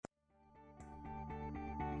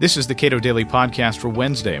This is the Cato Daily Podcast for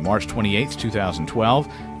Wednesday, March 28th, 2012.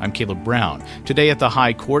 I'm Caleb Brown. Today at the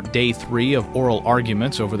High Court, Day 3 of oral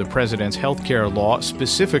arguments over the president's health care law,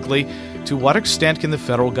 specifically, to what extent can the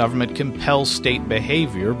federal government compel state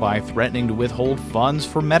behavior by threatening to withhold funds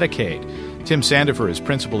for Medicaid? Tim Sandifer is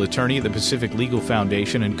principal attorney at the Pacific Legal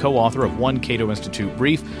Foundation and co-author of one Cato Institute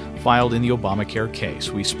brief filed in the Obamacare case.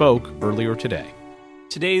 We spoke earlier today.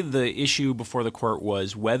 Today, the issue before the court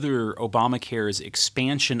was whether Obamacare's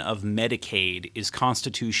expansion of Medicaid is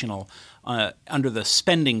constitutional under the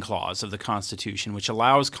spending clause of the Constitution, which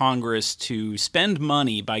allows Congress to spend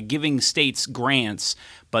money by giving states grants,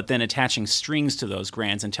 but then attaching strings to those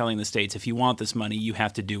grants and telling the states, if you want this money, you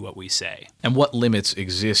have to do what we say. And what limits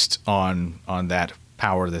exist on that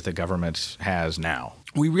power that the government has now?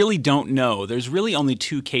 We really don't know. There's really only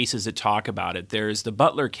two cases that talk about it. There's the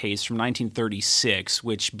Butler case from 1936,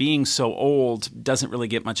 which, being so old, doesn't really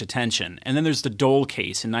get much attention. And then there's the Dole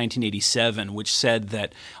case in 1987, which said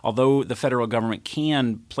that although the federal government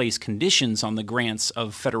can place conditions on the grants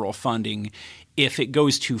of federal funding, if it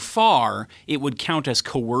goes too far, it would count as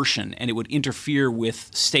coercion and it would interfere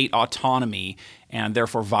with state autonomy and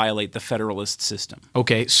therefore violate the federalist system.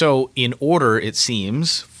 Okay, so in order, it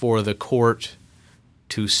seems, for the court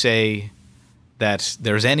to say that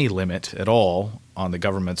there's any limit at all on the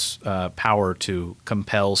government's power to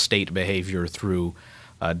compel state behavior through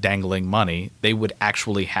dangling money, they would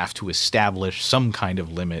actually have to establish some kind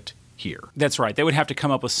of limit here. That's right. They would have to come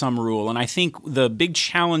up with some rule. And I think the big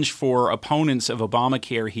challenge for opponents of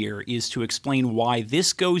Obamacare here is to explain why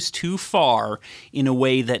this goes too far in a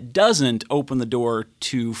way that doesn't open the door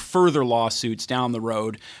to further lawsuits down the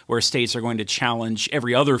road where states are going to challenge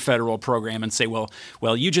every other federal program and say, well,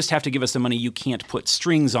 you just have to give us the money. You can't put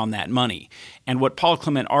strings on that money. And what Paul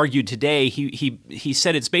Clement argued today, he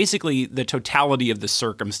said it's basically the totality of the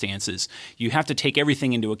circumstances. You have to take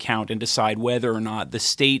everything into account and decide whether or not the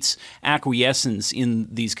state's acquiescence in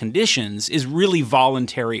these conditions is really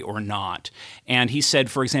voluntary or not. And he said,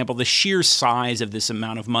 for example, the sheer size of this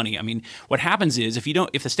amount of money. I mean, what happens is if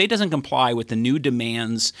the state doesn't comply with the new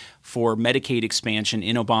demands for Medicaid expansion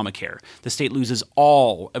in Obamacare, the state loses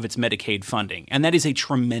all of its Medicaid funding. And that is a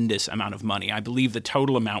tremendous amount of money. I believe the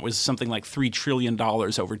total amount was something like $3 trillion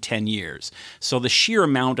over 10 years. So the sheer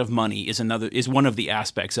amount of money is one of the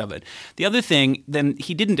aspects of it. The other thing, then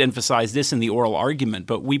he didn't emphasize this in the oral argument,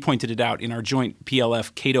 but we pointed it out in our joint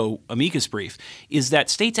PLF-Cato amicus brief, is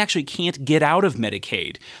that states actually can't get out of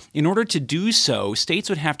Medicaid. In order to do so, states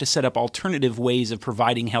would have to set up alternative ways of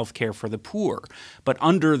providing health care for the poor. But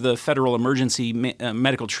under the Federal Emergency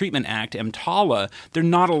Medical Treatment Act, EMTALA, they're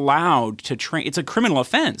not allowed to it's a criminal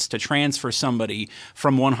offense to transfer somebody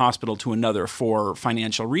from one hospital to another for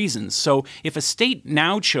financial reasons. So if a state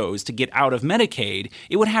now chose to get out of Medicaid,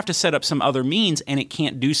 it would have to set up some other means, and it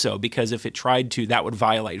can't do so because if it tried to, that would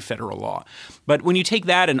violate federal law. But when you take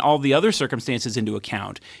that and all the other circumstances into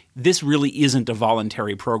account, this really isn't a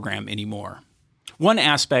voluntary program anymore. One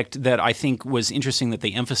aspect that I think was interesting that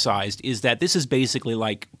they emphasized is that this is basically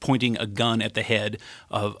like pointing a gun at the head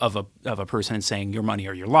of a person and saying your money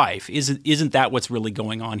or your life. Isn't that what's really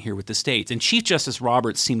going on here with the states? And Chief Justice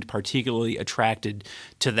Roberts seemed particularly attracted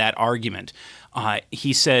to that argument.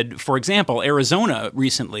 He said, for example, Arizona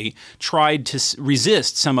recently tried to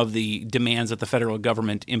resist some of the demands that the federal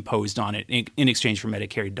government imposed on it in exchange for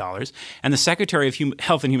Medicaid dollars. And the Secretary of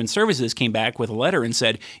Health and Human Services came back with a letter and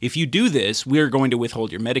said, if you do this, we're going to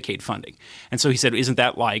withhold your Medicaid funding. And so he said, isn't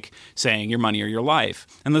that like saying your money or your life?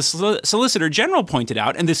 And the Solicitor General pointed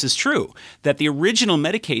out, and this is true, that the original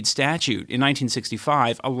Medicaid statute in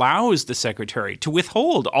 1965 allows the Secretary to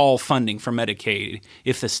withhold all funding for Medicaid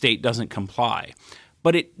if the state doesn't comply.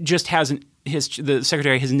 But it just hasn't. The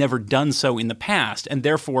Secretary has never done so in the past, and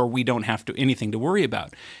therefore we don't have anything to worry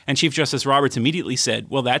about. And Chief Justice Roberts immediately said,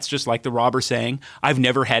 well, that's just like the robber saying, I've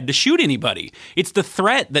never had to shoot anybody. It's the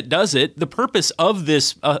threat that does it. The purpose of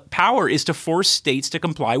this power is to force states to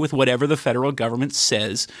comply with whatever the federal government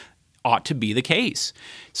says ought to be the case.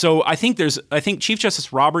 So I think Chief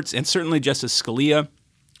Justice Roberts and certainly Justice Scalia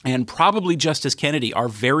and probably Justice Kennedy are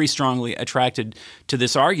very strongly attracted to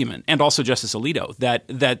this argument, and also Justice Alito,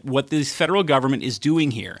 that what the federal government is doing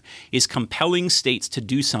here is compelling states to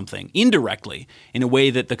do something indirectly in a way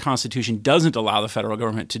that the Constitution doesn't allow the federal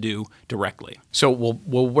government to do directly. So,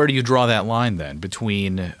 well, where do you draw that line then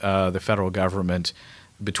between the federal government,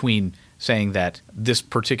 between saying that this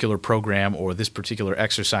particular program or this particular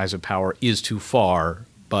exercise of power is too far,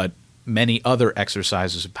 but many other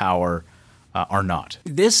exercises of power are not?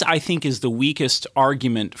 This, I think, is the weakest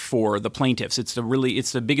argument for the plaintiffs. It's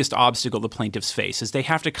the biggest obstacle the plaintiffs face, is they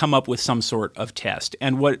have to come up with some sort of test.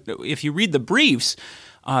 And if you read the briefs,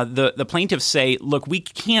 the plaintiffs say, look, we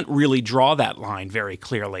can't really draw that line very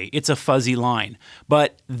clearly. It's a fuzzy line.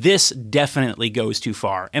 But this definitely goes too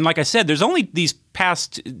far. And like I said, there's only these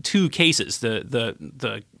past two cases,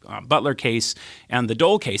 the Butler case and the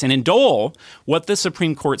Dole case. And in Dole, what the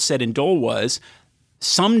Supreme Court said in Dole was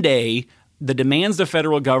someday the demands the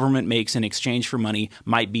federal government makes in exchange for money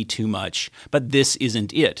might be too much, but this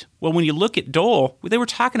isn't it. Well, when you look at Dole, they were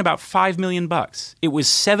talking about $5 million. It was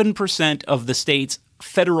 7% of the state's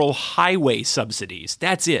federal highway subsidies.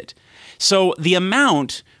 That's it. So the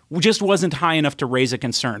amount just wasn't high enough to raise a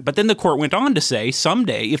concern. But then the court went on to say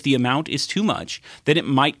someday, if the amount is too much, that it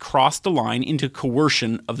might cross the line into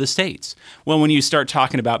coercion of the states. Well, when you start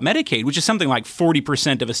talking about Medicaid, which is something like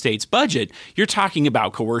 40% of a state's budget, you're talking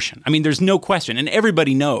about coercion. I mean, there's no question, and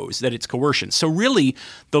everybody knows that it's coercion. So really,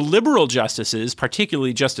 the liberal justices,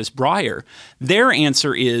 particularly Justice Breyer, their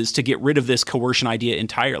answer is to get rid of this coercion idea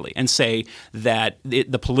entirely and say that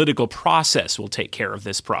the political process will take care of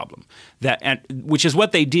this problem, which is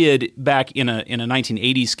what they did back in a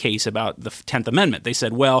 1980s case about the 10th Amendment. They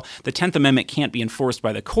said, well, the 10th Amendment can't be enforced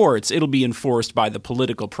by the courts. It'll be enforced by the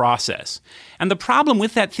political process. And the problem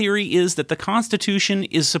with that theory is that the Constitution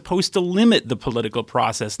is supposed to limit the political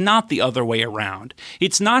process, not the other way around.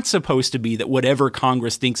 It's not supposed to be that whatever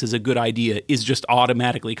Congress thinks is a good idea is just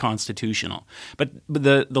automatically constitutional. But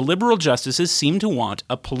the liberal justices seem to want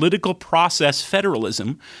a political process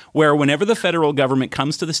federalism where whenever the federal government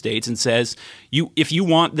comes to the states and says, if you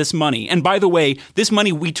want this money, and by the way, this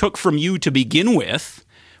money we took from you to begin with,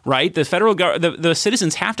 right? The the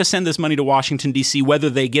citizens have to send this money to Washington, D.C., whether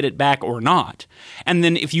they get it back or not. And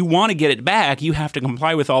then if you want to get it back, you have to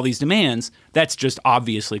comply with all these demands. That's just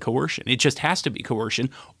obviously coercion. It just has to be coercion,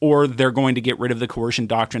 or they're going to get rid of the coercion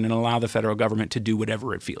doctrine and allow the federal government to do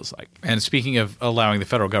whatever it feels like. And speaking of allowing the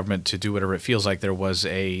federal government to do whatever it feels like, there was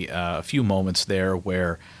a few moments there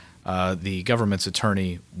where the government's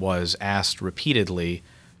attorney was asked repeatedly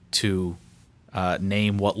to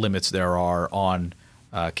name what limits there are on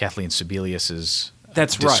Kathleen Sebelius's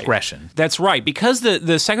discretion. Right. That's right. Because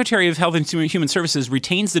the Secretary of Health and Human Services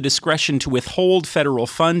retains the discretion to withhold federal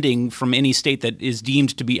funding from any state that is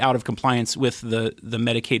deemed to be out of compliance with the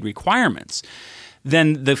Medicaid requirements.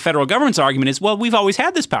 Then the federal government's argument is, well, we've always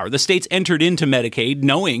had this power. The states entered into Medicaid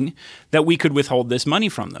knowing that we could withhold this money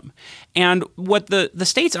from them. And what the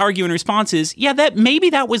states argue in response is, yeah,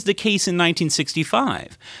 maybe that was the case in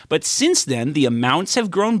 1965. But since then, the amounts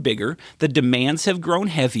have grown bigger, the demands have grown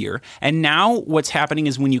heavier, and now what's happening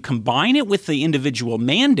is when you combine it with the individual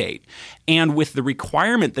mandate and with the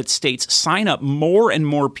requirement that states sign up more and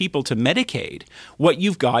more people to Medicaid, what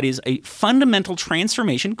you've got is a fundamental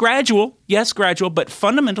transformation, gradual, but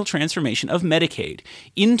fundamental transformation of Medicaid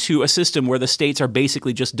into a system where the states are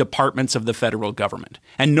basically just departments of the federal government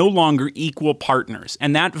and no longer equal partners.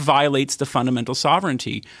 And that violates the fundamental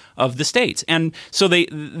sovereignty of the states. And so they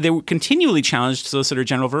continually challenged Solicitor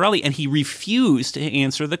General Verrilli, and he refused to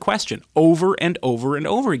answer the question over and over and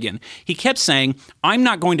over again. He kept saying, I'm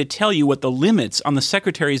not going to tell you what the limits on the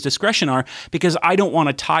Secretary's discretion are because I don't want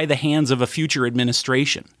to tie the hands of a future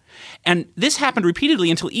administration. And this happened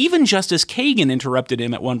repeatedly until even Justice Kagan interrupted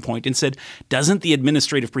him at one point and said, doesn't the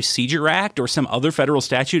Administrative Procedure Act or some other federal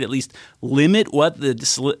statute at least limit what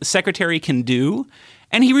the secretary can do?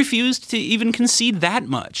 And he refused to even concede that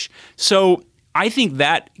much. So I think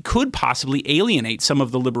that could possibly alienate some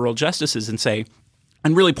of the liberal justices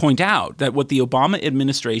and really point out that what the Obama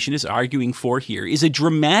administration is arguing for here is a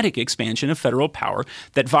dramatic expansion of federal power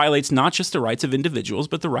that violates not just the rights of individuals,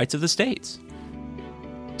 but the rights of the states.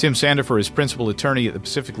 Tim Sandefur is principal attorney at the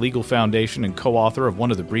Pacific Legal Foundation and co-author of one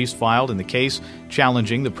of the briefs filed in the case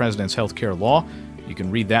challenging the president's health care law. You can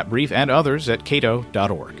read that brief and others at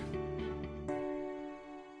cato.org.